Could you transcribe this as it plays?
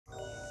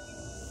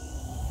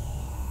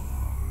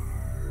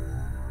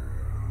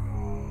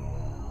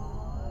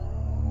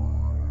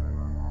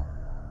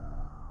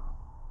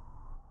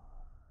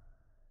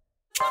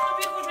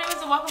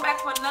welcome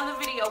back to another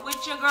video with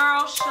your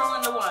girl,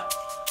 Shillin' the One.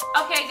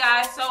 Okay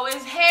guys, so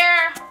it's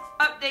hair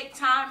update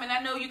time, and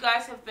I know you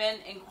guys have been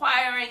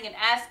inquiring and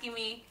asking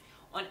me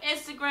on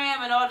Instagram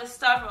and all this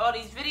stuff, and all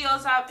these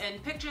videos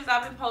and pictures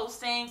I've been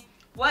posting.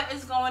 What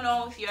is going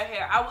on with your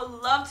hair? I would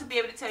love to be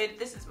able to tell you that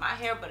this is my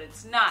hair, but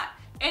it's not.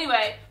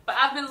 Anyway, but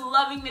I've been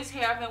loving this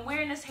hair. I've been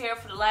wearing this hair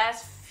for the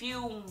last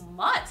few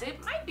months.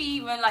 It might be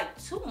even like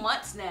 2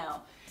 months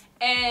now.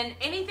 And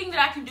anything that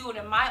I can do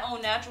in my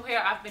own natural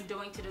hair, I've been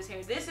doing to this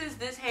hair. This is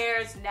this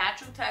hair's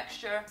natural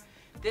texture.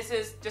 This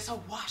is just a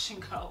wash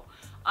and go.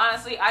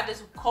 Honestly, I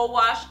just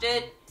co-washed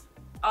it,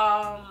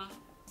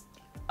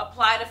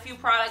 applied a few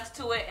products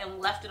to it, and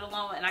left it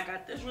alone, and I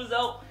got this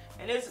result,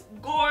 and it's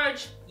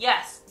gorgeous.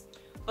 Yes.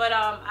 But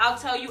I'll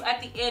tell you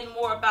at the end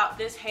more about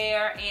this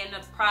hair and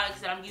the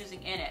products that I'm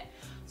using in it.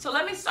 So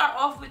let me start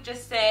off with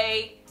just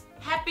say,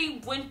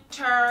 happy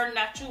winter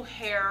natural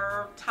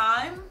hair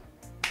time.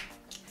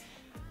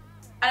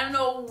 I don't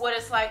know what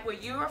it's like where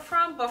you are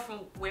from, but from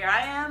where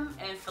I am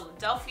in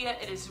Philadelphia,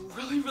 it is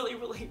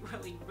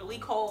really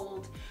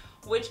cold,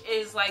 which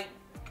is like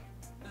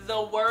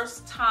the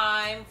worst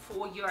time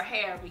for your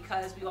hair,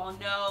 because we all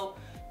know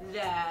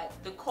that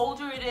the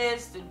colder it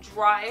is, the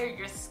drier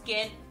your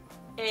skin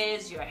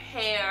is, your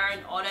hair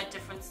and all that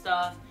different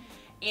stuff.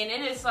 And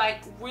it is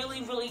like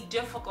really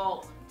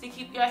difficult to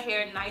keep your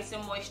hair nice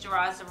and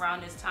moisturized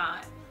around this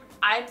time.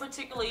 I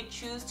particularly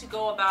choose to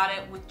go about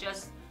it with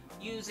just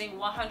using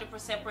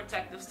 100%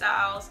 protective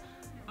styles.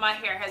 My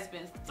hair has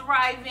been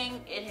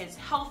thriving, it is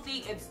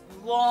healthy, it's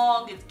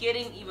long, it's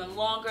getting even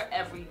longer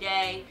every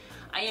day.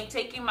 I am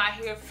taking my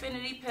hair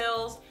affinity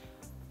pills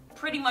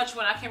pretty much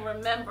when I can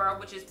remember,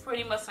 which is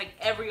pretty much like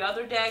every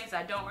other day, because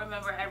I don't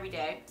remember every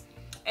day.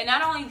 And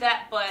not only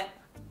that, but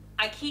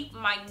I keep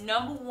my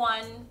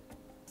 #1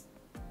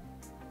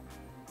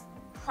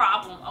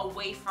 problem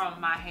away from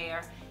my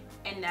hair,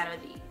 and that are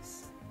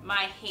these,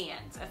 my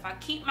hands. If I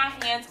keep my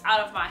hands out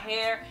of my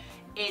hair,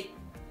 it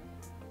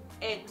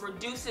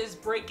reduces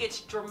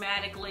breakage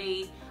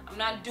dramatically. I'm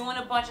not doing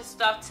a bunch of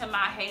stuff to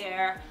my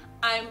hair.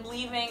 I'm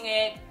leaving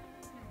it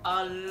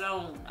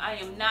alone. I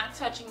am not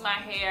touching my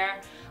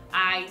hair.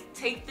 I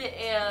take the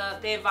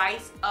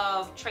advice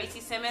of Tracy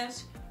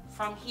Simmons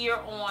from here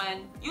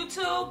on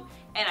YouTube,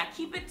 and I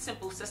keep it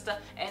simple, sister.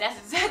 And that's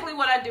exactly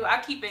what I do. I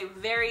keep it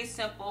very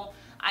simple.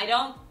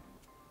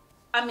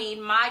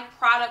 My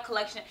product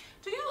collection,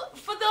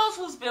 for those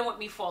who's been with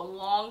me for a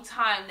long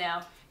time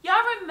now,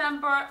 y'all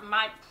remember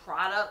my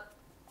product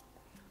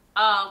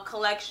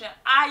collection?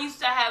 I used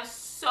to have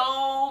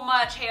so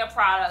much hair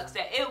products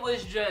that it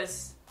was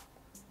just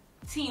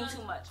too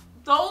much.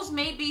 Those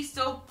may be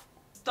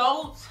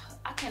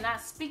I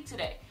cannot speak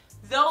today.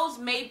 Those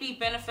may be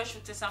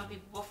beneficial to some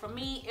people, but for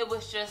me, it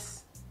was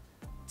just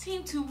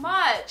too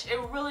much. It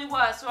really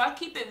was. So I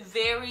keep it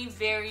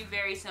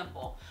very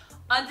simple.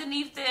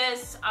 Underneath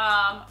this,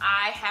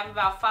 I have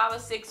about 5 or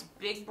 6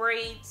 big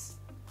braids.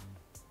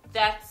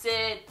 That's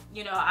it.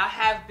 You know, I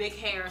have big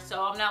hair,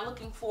 so I'm not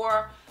looking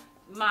for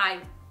my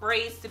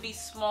braids to be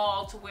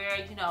small to where,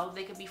 you know,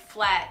 they could be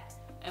flat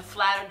and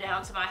flatter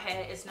down to my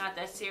head. It's not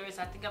that serious.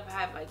 I think I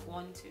have like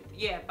 1, 2,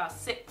 yeah, about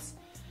 6.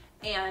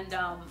 And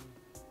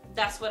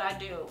that's what I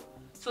do.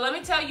 So let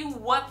me tell you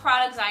what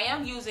products I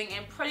am using,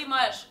 and pretty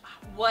much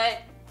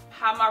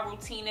how my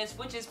routine is,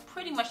 which is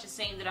pretty much the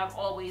same that I've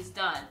always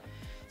done.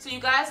 So you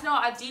guys know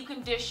I deep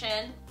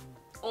condition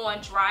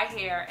on dry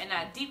hair, and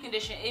I deep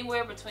condition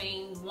anywhere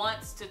between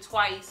once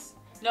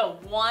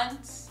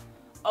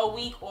a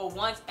week or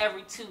once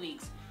every 2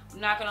 weeks.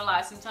 I'm not gonna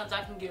lie, sometimes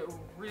I can get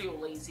real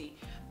lazy,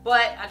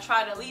 but I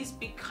try to at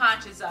least be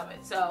conscious of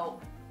it. So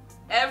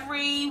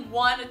every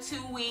 1 or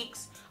 2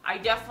 weeks, I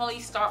definitely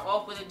start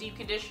off with a deep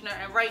conditioner,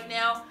 and right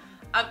now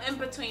I'm in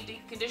between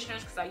deep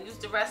conditioners because I use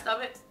the rest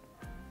of it.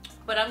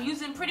 But I'm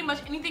using pretty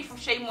much anything from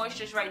Shea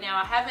Moistures right now.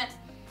 I haven't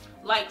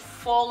like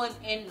fallen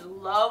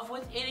in love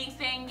with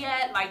anything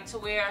yet, like to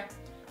where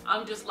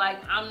I'm just like,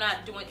 I'm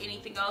not doing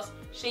anything else.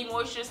 Shea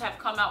Moistures have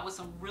come out with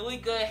some really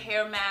good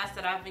hair masks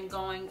that I've been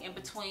going in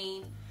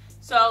between.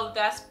 So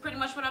that's pretty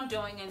much what I'm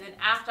doing. And then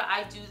after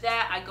I do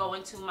that, I go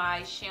into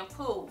my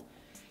shampoo.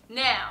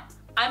 Now,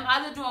 I'm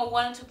either doing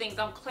 1 or 2 things.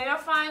 I'm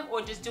clarifying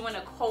or just doing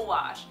a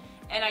co-wash.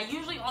 And I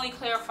usually only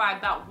clarify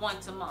about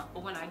once a month.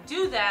 But when I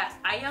do that,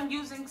 I am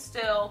using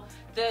still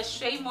the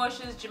Shea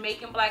Moistures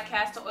Jamaican Black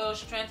Castor Oil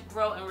Strength,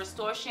 Grow, and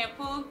Restore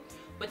Shampoo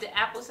with the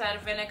apple cider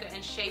vinegar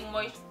and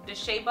the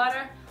shea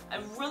butter. I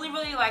really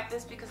like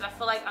this because I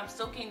feel like I'm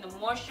still getting the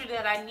moisture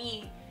that I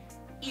need,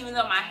 even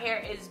though my hair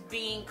is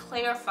being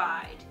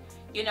clarified.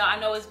 You know, I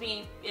know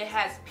it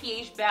has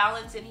pH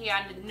balance in here.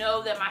 I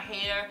know that my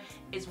hair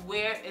is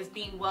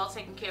being well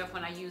taken care of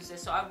when I use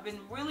this. So I've been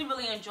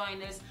really enjoying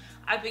this.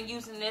 I've been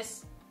using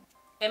this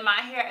in my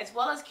hair as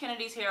well as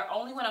Kennedy's hair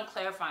only when I'm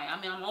clarifying. I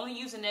mean, I'm only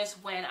using this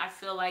when I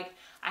feel like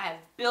I have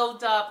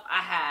buildup. I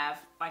have,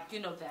 like, you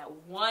know, that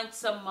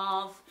once a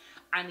month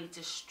I need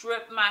to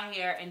strip my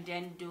hair and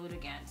then do it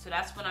again. So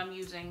that's what I'm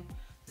using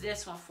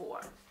this one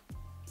for.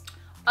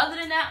 Other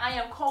than that, I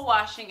am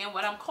co-washing, and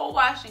what I'm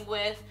co-washing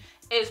with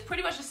is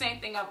pretty much the same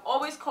thing I've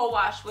always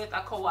co-washed with.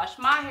 I co-wash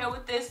my hair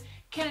with this,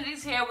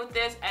 Kennedy's hair with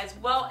this, as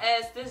well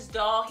as this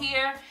doll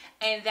here,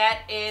 and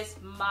that is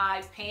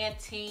my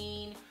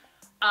Pantene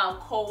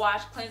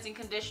co-wash cleansing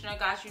conditioner.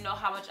 Guys, you know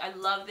how much I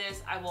love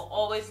this. I will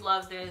always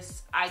love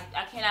this. I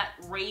cannot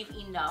rave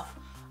enough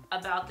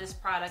about this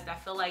product. I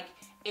feel like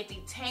it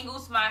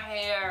detangles my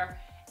hair.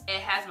 It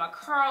has my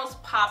curls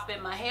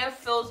popping. My hair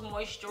feels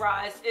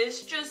moisturized.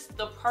 It's just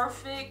the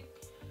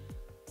perfect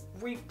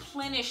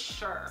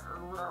replenisher.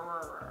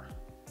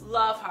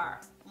 Love her.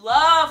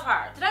 Love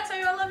her. Did I tell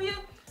you I love you?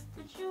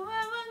 Did you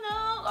ever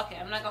know? Okay,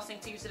 I'm not gonna sing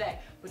to you today,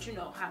 but you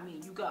know how me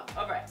and you go.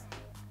 All right.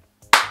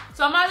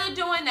 So I'm either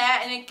doing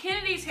that, and in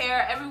Kennedy's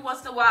hair, every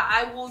once in a while,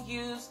 I will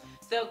use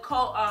the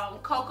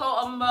Coco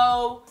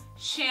Amo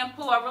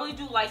shampoo. I really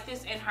do like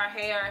this in her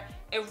hair.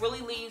 It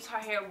really leaves her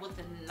hair with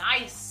a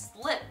nice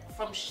slip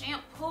from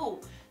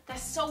shampoo.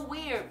 That's so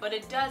weird, but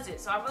it does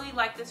it. So I really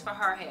like this for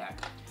her hair.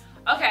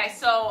 Okay,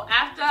 so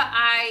after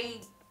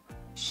I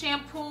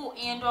shampoo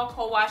and or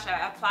co-wash,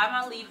 I apply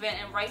my leave-in,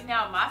 and right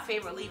now my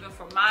favorite leave-in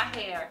for my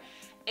hair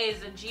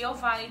is a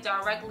Giovanni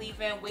Direct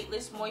Leave-In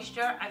Weightless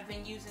Moisture. I've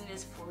been using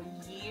this for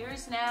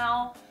years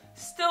now.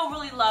 Still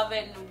really love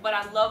it, and what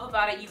I love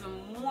about it even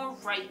more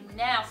right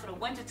now for the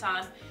winter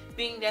time,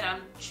 being that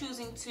I'm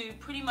choosing to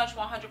pretty much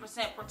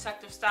 100%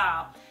 protective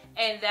style,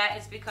 and that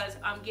is because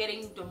I'm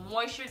getting the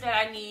moisture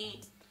that I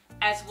need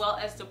as well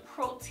as the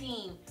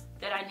protein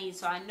that I need.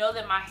 So I know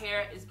that my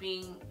hair is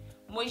being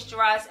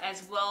moisturized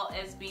as well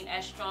as being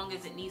as strong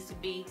as it needs to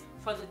be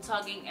for the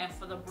tugging and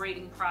for the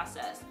braiding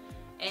process.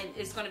 And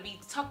it's going to be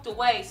tucked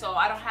away, so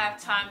I don't have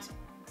time to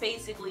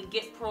basically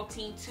get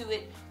protein to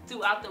it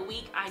throughout the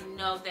week. I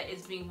know that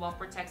it's being well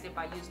protected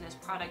by using this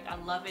product. I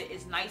love it.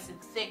 It's nice and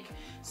thick,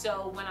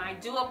 so when I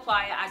do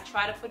apply it, I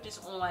try to put this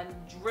on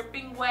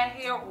dripping wet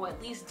hair or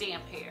at least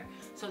damp hair,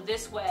 so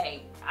this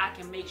way I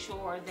can make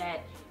sure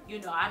that, you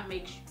know,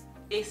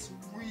 it's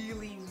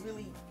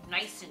really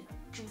nice and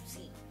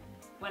juicy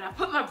when I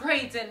put my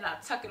braids in and I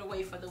tuck it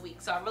away for the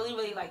week. So I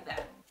really like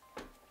that.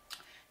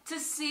 To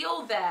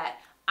seal that,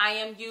 I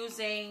am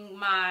using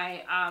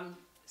my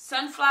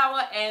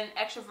sunflower and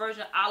extra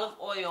virgin olive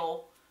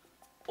oil.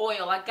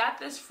 I got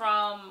this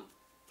from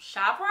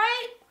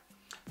ShopRite,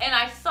 and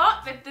I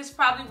thought that this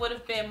probably would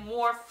have been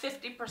more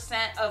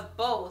 50% of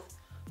both,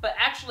 but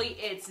actually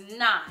it's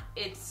not.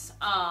 It's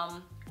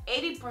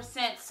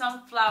 80%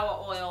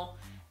 sunflower oil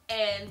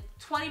and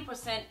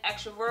 20%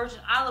 extra virgin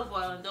olive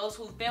oil. And those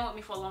who've been with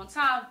me for a long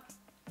time,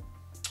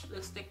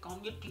 lipstick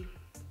on your teeth.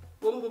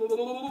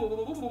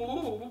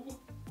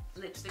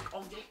 Lipstick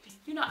on your teeth.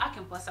 You know, I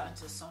can bust out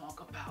into a song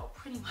about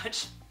pretty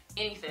much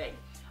anything.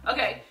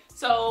 Okay,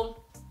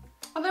 so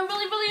I've been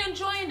really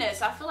enjoying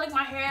this. I feel like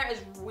my hair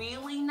is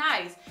really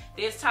nice.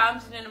 There's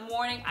times in the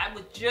morning I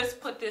would just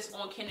put this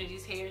on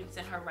Kennedy's hair and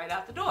send her right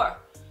out the door.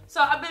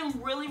 So I've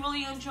been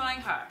really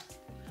enjoying her.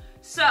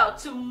 So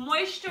to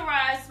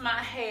moisturize my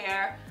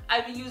hair,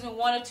 I've been using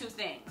one or two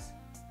things.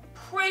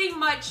 Pretty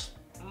much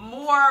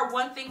more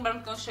one thing, but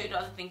I'm going to show you the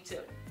other thing too.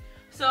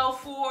 So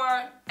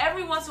for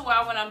every once in a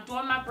while when I'm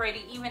doing my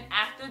braiding, even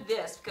after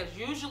this, because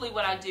usually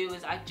what I do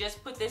is I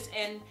just put this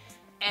in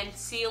and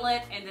seal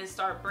it and then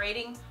start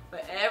braiding.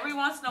 But every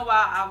once in a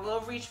while I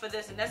will reach for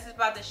this, and this is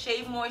by the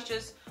Shea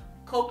Moisture's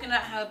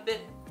Coconut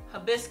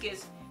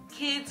Hibiscus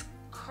Kids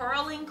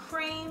Curling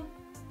Cream.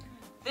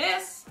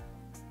 This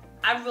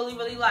I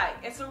really like.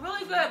 It's a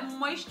really good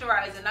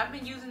moisturizer, and I've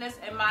been using this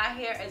in my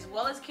hair as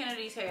well as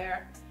Kennedy's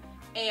hair,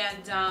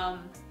 and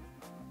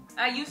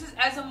I use this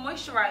as a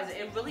moisturizer.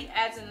 It really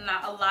adds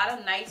a lot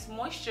of nice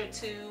moisture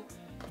to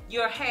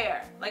your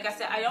hair. Like I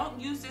said, I don't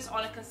use this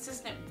on a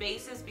consistent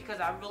basis because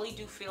I really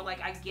do feel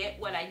like I get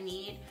what I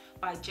need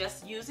by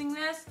just using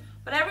this,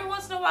 but every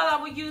once in a while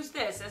I will use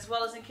this as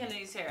well as in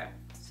Kennedy's hair.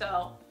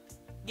 So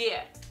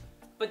yeah,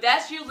 but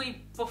that's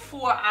usually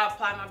before I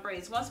apply my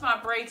braids. Once my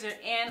braids are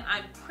in,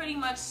 I'm pretty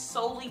much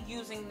solely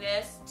using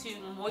this to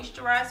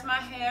moisturize my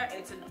hair.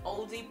 It's an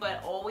oldie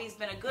but always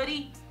been a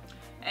goodie,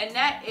 and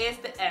that is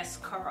the S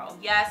Curl.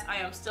 Yes, I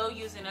am still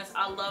using this.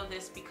 I love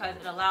this because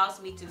it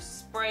allows me to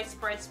spray,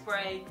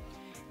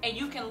 and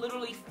you can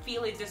literally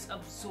feel it just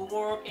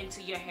absorb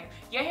into your hair.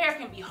 Your hair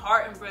can be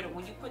hard and brittle.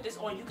 When you put this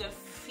on, you can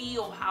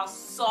feel how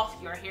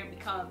soft your hair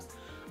becomes.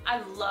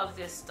 I love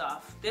this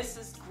stuff. This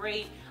is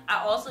great.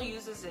 I also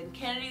use this in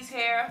Kennedy's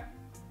hair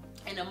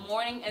in the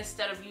morning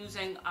instead of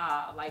using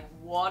like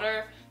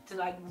water to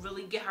like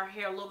really get her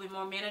hair a little bit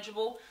more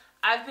manageable.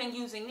 I've been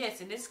using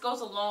this, and this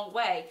goes a long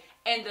way.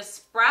 And the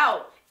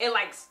sprout, it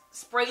like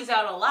sprays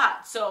out a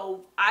lot.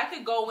 So I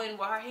could go in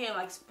with her hair and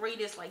like spray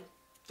this like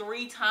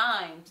 3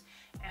 times,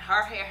 and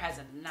her hair has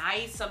a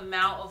nice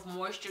amount of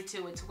moisture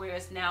to it to where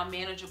it's now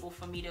manageable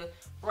for me to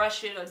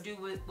brush it or do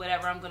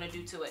whatever I'm gonna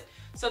do to it.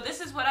 So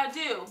this is what I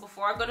do.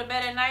 Before I go to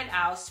bed at night,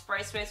 I'll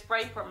spray,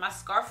 put my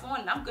scarf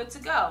on, and I'm good to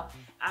go.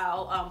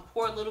 I'll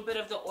pour a little bit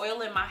of the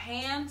oil in my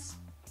hands,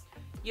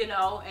 you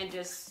know, and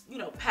just, you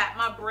know, pat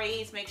my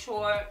braids, make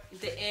sure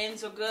the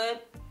ends are good,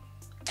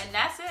 and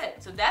that's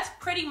it. So that's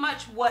pretty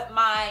much what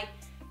my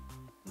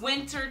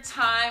winter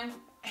time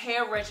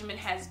hair regimen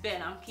has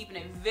been. I'm keeping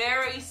it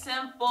very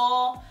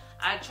simple.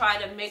 I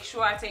try to make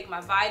sure I take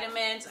my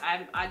vitamins.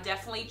 I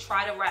definitely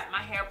try to wrap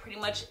my hair pretty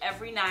much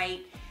every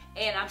night.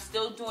 And I'm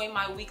still doing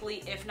my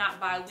weekly, if not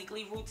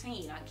bi-weekly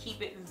routine. I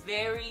keep it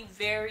very,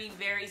 very,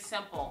 very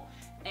simple.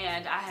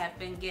 And I have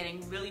been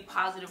getting really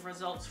positive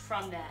results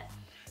from that.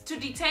 To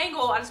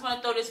detangle, I just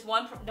want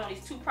to throw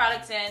these two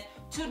products in.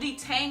 To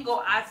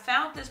detangle, I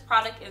found this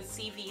product in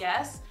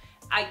CVS.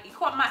 It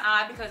caught my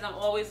eye because I'm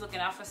always looking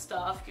out for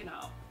stuff, you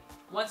know.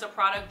 Once a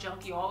product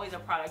junkie, always a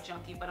product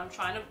junkie. But I'm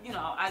trying to, you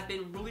know, I've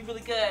been really,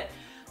 really good.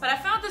 But I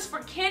found this for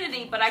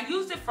Kennedy, but I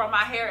used it for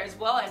my hair as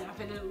well, and I've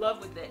been in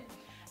love with it.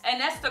 And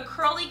that's the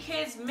Curly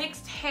Kids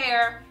Mixed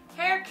Hair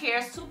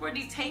Care Super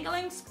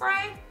Detangling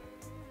Spray.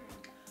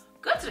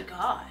 Good to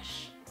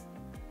gosh.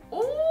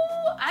 Ooh,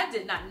 I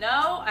did not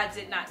know. I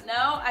did not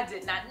know. I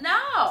did not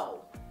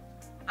know.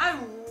 I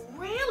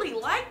really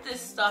like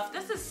this stuff.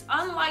 This is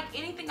unlike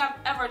anything I've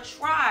ever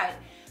tried.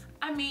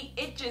 I mean,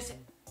 it just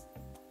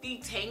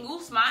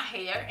detangles my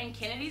hair and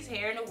Kennedy's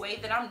hair in a way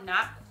that I'm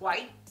not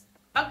quite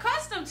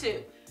accustomed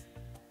to.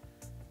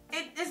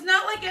 It's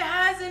not like it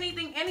has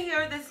anything in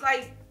here that's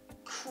like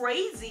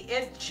crazy.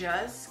 It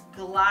just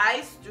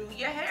glides through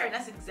your hair, and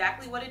that's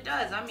exactly what it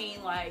does. I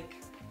mean, like,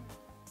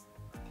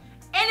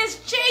 and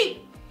it's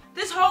cheap.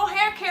 This whole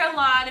hair care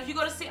line, if you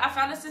go to see, I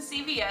found this in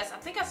CVS. I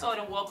think I saw it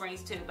in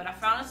Walgreens too, but I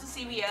found this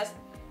in CVS.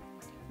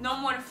 No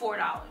more than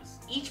 $4.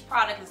 Each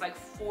product is like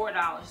 $4,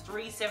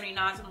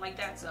 $3.79, something like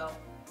that. So,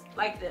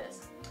 like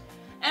this.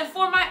 And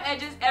for my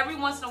edges, every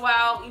once in a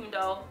while, even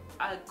though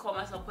I call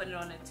myself putting it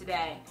on it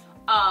today,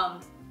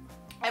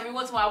 every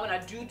once in a while when I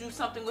do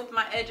something with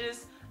my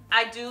edges,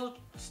 I do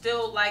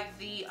still like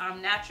the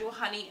Natural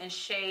Honey and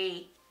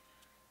Shea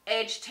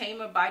Edge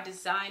Tamer by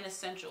Design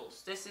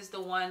Essentials. This is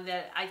the one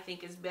that I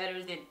think is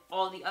better than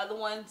all the other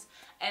ones.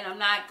 And I'm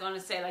not going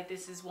to say like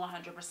this is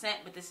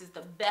 100%, but this is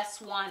the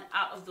best one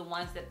out of the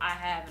ones that I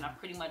have. And I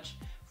pretty much,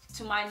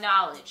 to my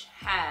knowledge,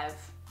 have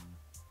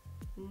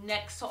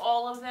next to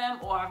all of them,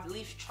 or I've at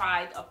least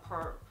tried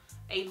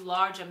a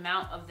large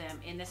amount of them.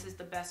 And this is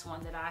the best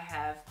one that I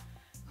have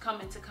come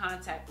into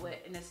contact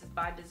with. And this is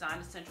by Design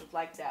Essentials,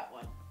 like that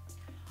one.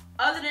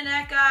 Other than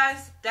that,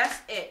 guys,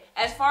 that's it.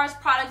 As far as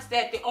products,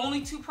 the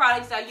only two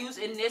products I use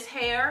in this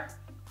hair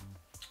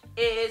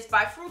is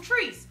by Fruit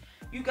Trees.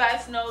 You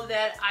guys know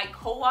that I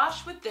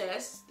co-wash with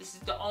this. This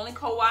is the only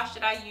co-wash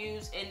that I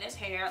use in this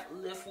hair.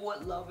 Live for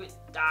it, love it,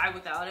 die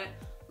without it.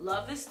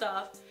 Love this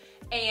stuff.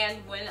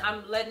 And when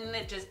I'm letting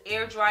it just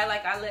air dry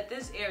like I let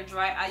this air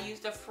dry, I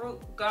use the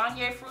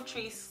Garnier Fruit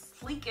Trees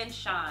Sleek and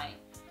Shine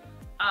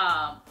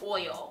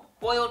oil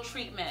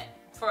treatment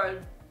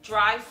for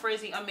dry,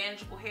 frizzy,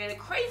 unmanageable hair. The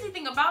crazy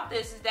thing about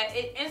this is that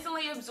it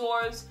instantly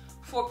absorbs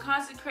for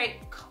concentrated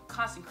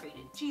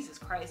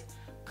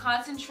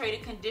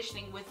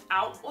conditioning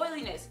without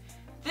oiliness.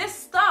 This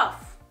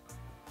stuff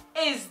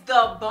is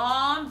the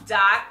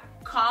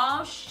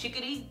bomb.com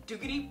shickety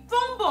dookity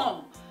boom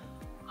boom.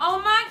 Oh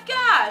my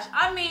gosh.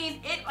 I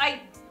mean, I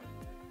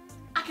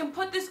can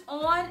put this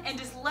on and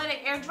just let it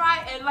air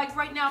dry, and like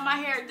right now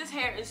this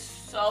hair is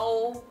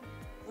so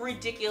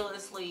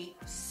ridiculously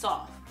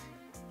soft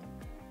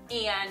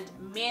and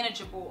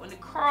manageable, and the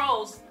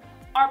curls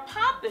are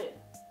popping.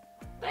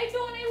 They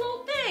doing a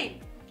little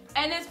thing.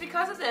 And it's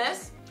because of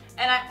this.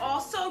 And I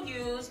also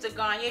use the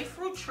Garnier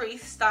Fruit Tree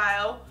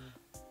Style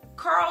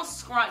Curl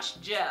Scrunch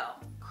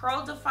Gel.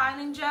 Curl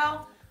Defining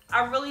Gel.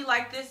 I really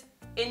like this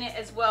in it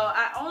as well.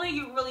 I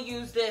only really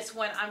use this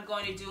when I'm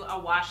going to do a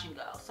wash and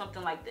go.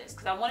 Something like this.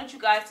 Because I wanted you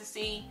guys to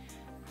see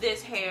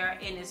this hair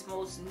in its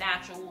most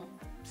natural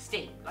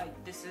state.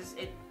 Like this is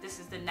it. This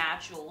is the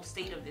natural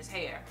state of this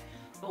hair.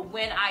 But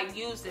when I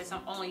use this,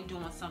 I'm only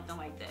doing something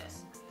like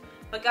this.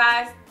 But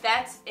guys,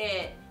 that's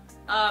it.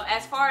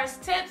 As far as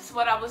tips,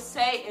 what I would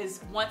say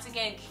is, once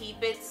again,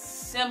 keep it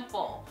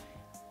simple.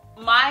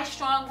 My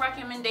strong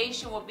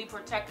recommendation would be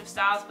Protective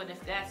Styles, but if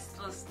that's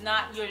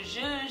not your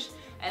zhuzh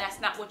and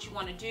that's not what you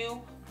want to do,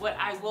 what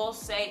I will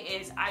say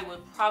is I would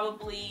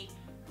probably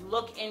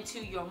look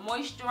into your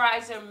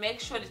moisturizer. Make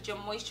sure that your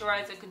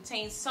moisturizer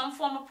contains some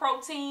form of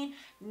protein,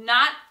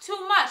 not too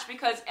much,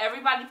 because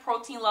everybody's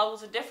protein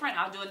levels are different.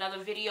 I'll do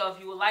another video if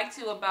you would like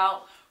to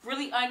about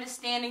really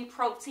understanding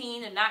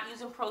protein and not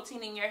using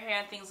protein in your hair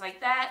and things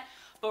like that.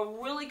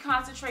 But really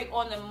concentrate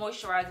on the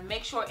moisturizer.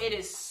 Make sure it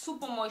is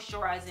super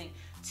moisturizing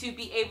to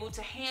be able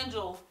to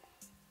handle.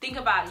 Think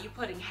about it. You're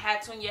putting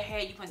hats on your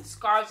head, you're putting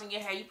scarves on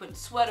your hair, you're putting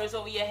sweaters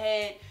over your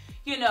head.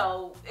 You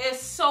know, there's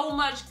so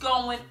much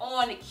going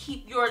on to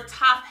keep your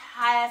top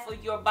half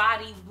of your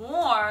body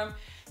warm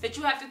that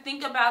you have to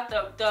think about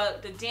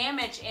the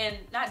damage, and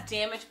not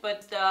damage,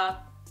 but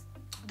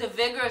the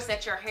vigors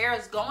that your hair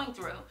is going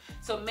through.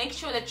 So make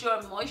sure that your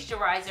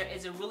moisturizer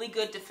is a really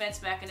good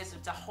defense mechanism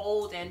to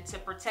hold and to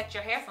protect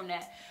your hair from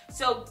that.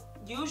 So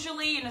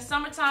usually in the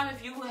summertime,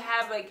 if you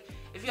have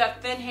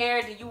thin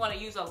hair, then you want to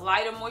use a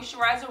lighter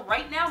moisturizer.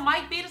 Right now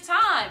might be the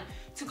time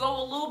to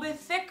go a little bit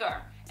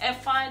thicker and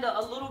find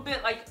a little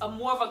bit like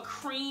more of a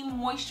cream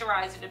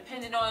moisturizer,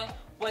 depending on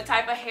what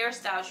type of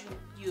hairstyles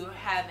you're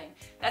having.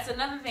 That's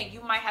another thing.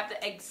 You might have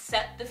to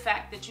accept the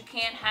fact that you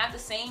can't have the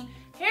same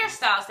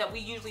hairstyles that we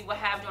usually would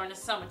have during the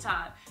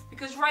summertime,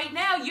 because right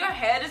now your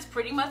head is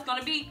pretty much going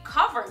to be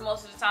covered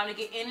most of the time to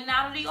get in and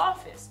out of the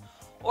office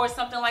or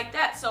something like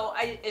that. So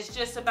it's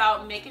just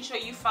about making sure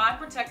you find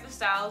protective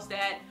styles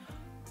that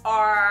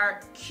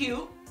are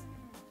cute,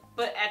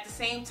 but at the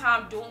same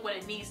time doing what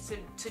it needs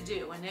to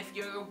do. And if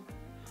you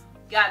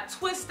got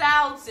twist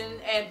outs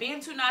and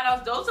being too night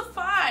outs, those are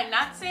fine.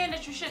 Not saying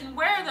that you shouldn't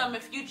wear them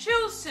if you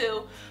choose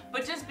to,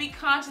 but just be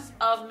conscious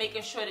of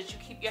making sure that you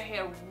keep your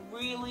hair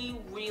really,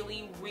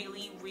 really,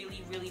 really,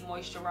 really, really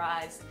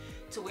moisturized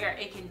to where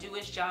it can do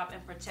its job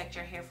and protect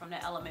your hair from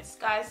the elements.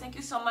 Guys, thank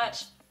you so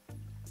much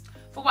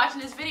for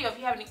watching this video. If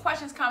you have any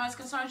questions, comments,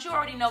 concerns, you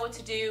already know what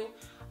to do.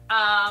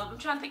 I'm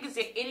trying to think, is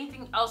there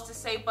anything else to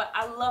say? But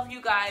I love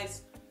you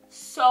guys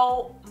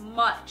so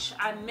much.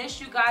 I miss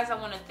you guys. I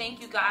want to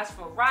thank you guys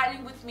for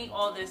riding with me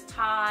all this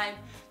time.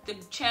 The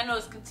channel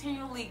is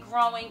continually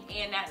growing,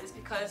 and that is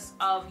because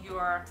of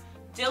your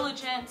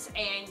diligence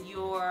and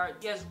your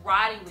just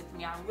riding with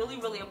me. I really,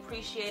 really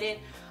appreciate it.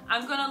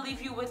 I'm gonna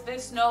leave you with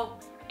this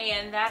note,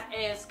 and that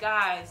is,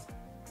 guys,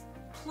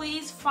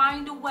 please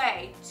find a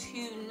way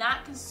to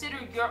not consider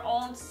your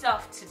own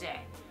self today.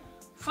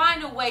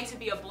 Find a way to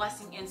be a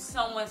blessing in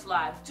someone's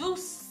life. Do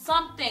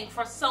something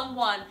for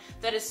someone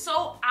that is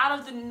so out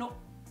of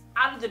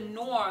the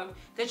norm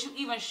that you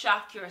even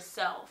shock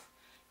yourself.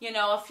 You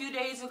know, a few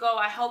days ago,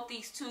 I helped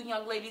these two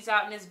young ladies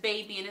out and this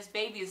baby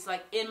is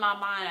like in my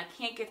mind. I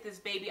can't get this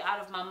baby out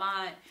of my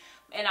mind,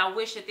 and I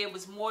wish that there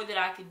was more that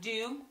I could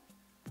do.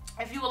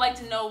 If you would like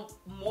to know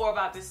more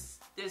about this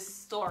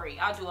story,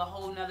 I'll do a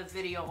whole nother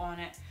video on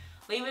it.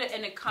 Leave it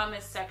in the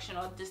comments section,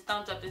 or just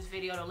thumbs up this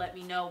video to let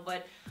me know.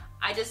 But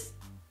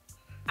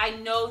I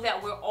know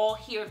that we're all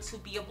here to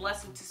be a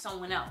blessing to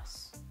someone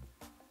else.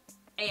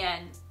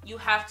 And you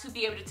have to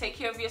be able to take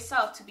care of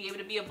yourself to be able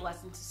to be a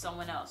blessing to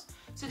someone else.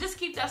 So just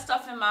keep that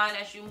stuff in mind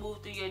as you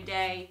move through your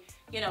day.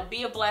 You know,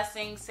 be a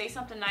blessing, say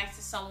something nice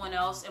to someone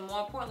else, and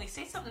more importantly,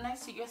 say something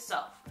nice to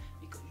yourself,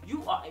 because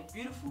you are a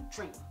beautiful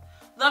dreamer.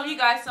 Love you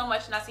guys so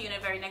much, and I'll see you in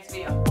the very next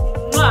video.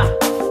 Mwah!